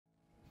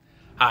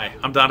Hi,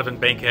 I'm Donovan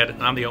Bankhead,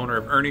 and I'm the owner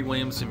of Ernie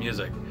Williamson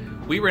Music.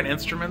 We rent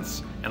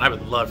instruments, and I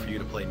would love for you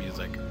to play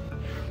music.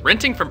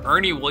 Renting from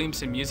Ernie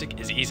Williamson Music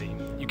is easy.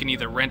 You can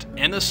either rent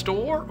in the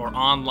store or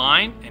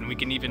online, and we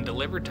can even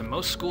deliver to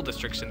most school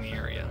districts in the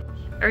area.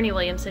 Ernie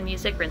Williamson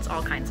Music rents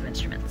all kinds of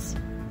instruments.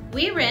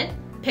 We rent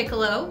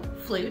piccolo,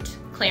 flute,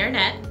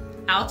 clarinet,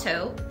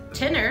 alto,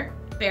 tenor,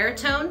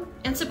 baritone,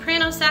 and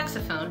soprano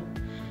saxophone,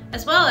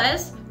 as well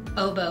as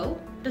oboe,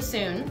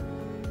 bassoon,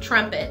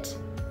 trumpet,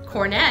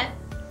 cornet,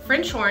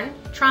 French horn,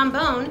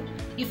 trombone,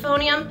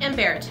 euphonium, and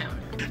baritone.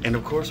 And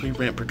of course, we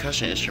rent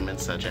percussion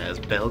instruments such as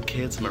bell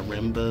kits,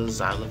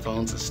 marimbas,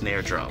 xylophones, and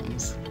snare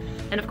drums.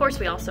 And of course,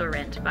 we also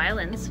rent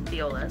violins,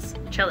 violas,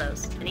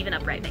 cellos, and even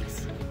upright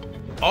bass.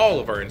 All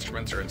of our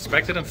instruments are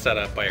inspected and set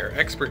up by our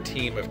expert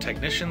team of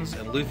technicians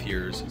and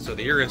luthiers so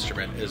that your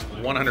instrument is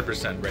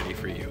 100% ready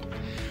for you.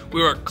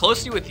 We work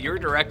closely with your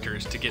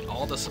directors to get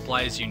all the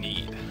supplies you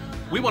need.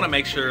 We want to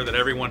make sure that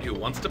everyone who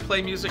wants to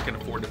play music can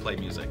afford to play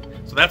music.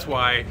 So that's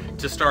why,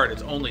 to start,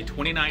 it's only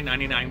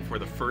 $29.99 for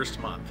the first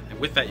month. And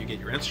with that, you get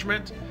your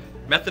instrument,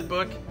 method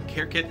book,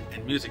 care kit,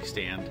 and music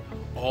stand,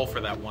 all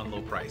for that one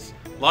low price.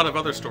 A lot of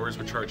other stores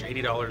would charge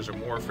 $80 or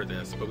more for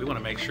this, but we want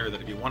to make sure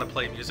that if you want to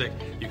play music,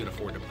 you can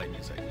afford to play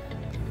music.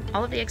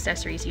 All of the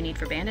accessories you need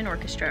for band and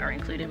orchestra are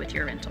included with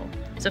your rental.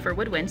 So for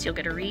woodwinds, you'll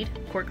get a reed,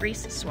 cork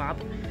grease,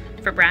 swab.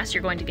 For brass,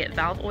 you're going to get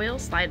valve oil,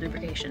 slide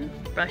lubrication,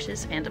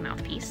 brushes, and a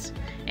mouthpiece.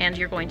 And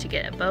you're going to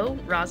get a bow,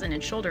 rosin,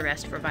 and shoulder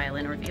rest for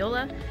violin or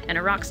viola, and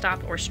a rock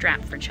stop or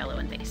strap for cello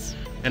and bass.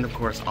 And of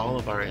course, all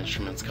of our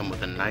instruments come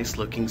with a nice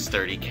looking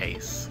sturdy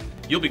case.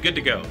 You'll be good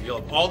to go.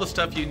 You'll have all the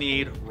stuff you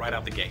need right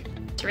out the gate.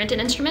 To rent an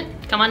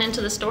instrument, come on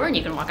into the store and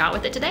you can walk out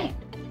with it today.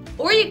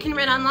 Or you can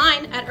rent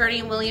online at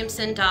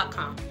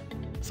erniewilliamson.com.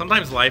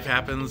 Sometimes life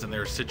happens and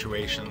there are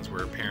situations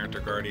where a parent or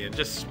guardian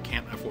just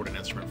can't afford an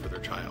instrument for their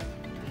child.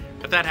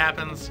 If that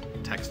happens,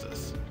 text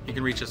us. You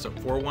can reach us at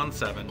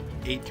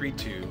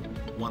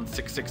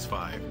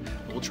 417-832-1665, and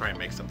we'll try and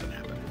make something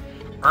happen.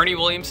 Ernie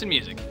Williamson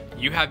Music.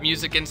 You have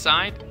music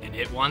inside, and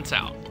it wants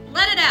out.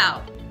 Let it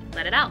out.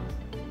 Let it out.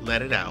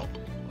 Let it out.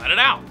 Let it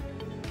out.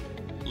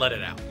 Let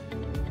it out.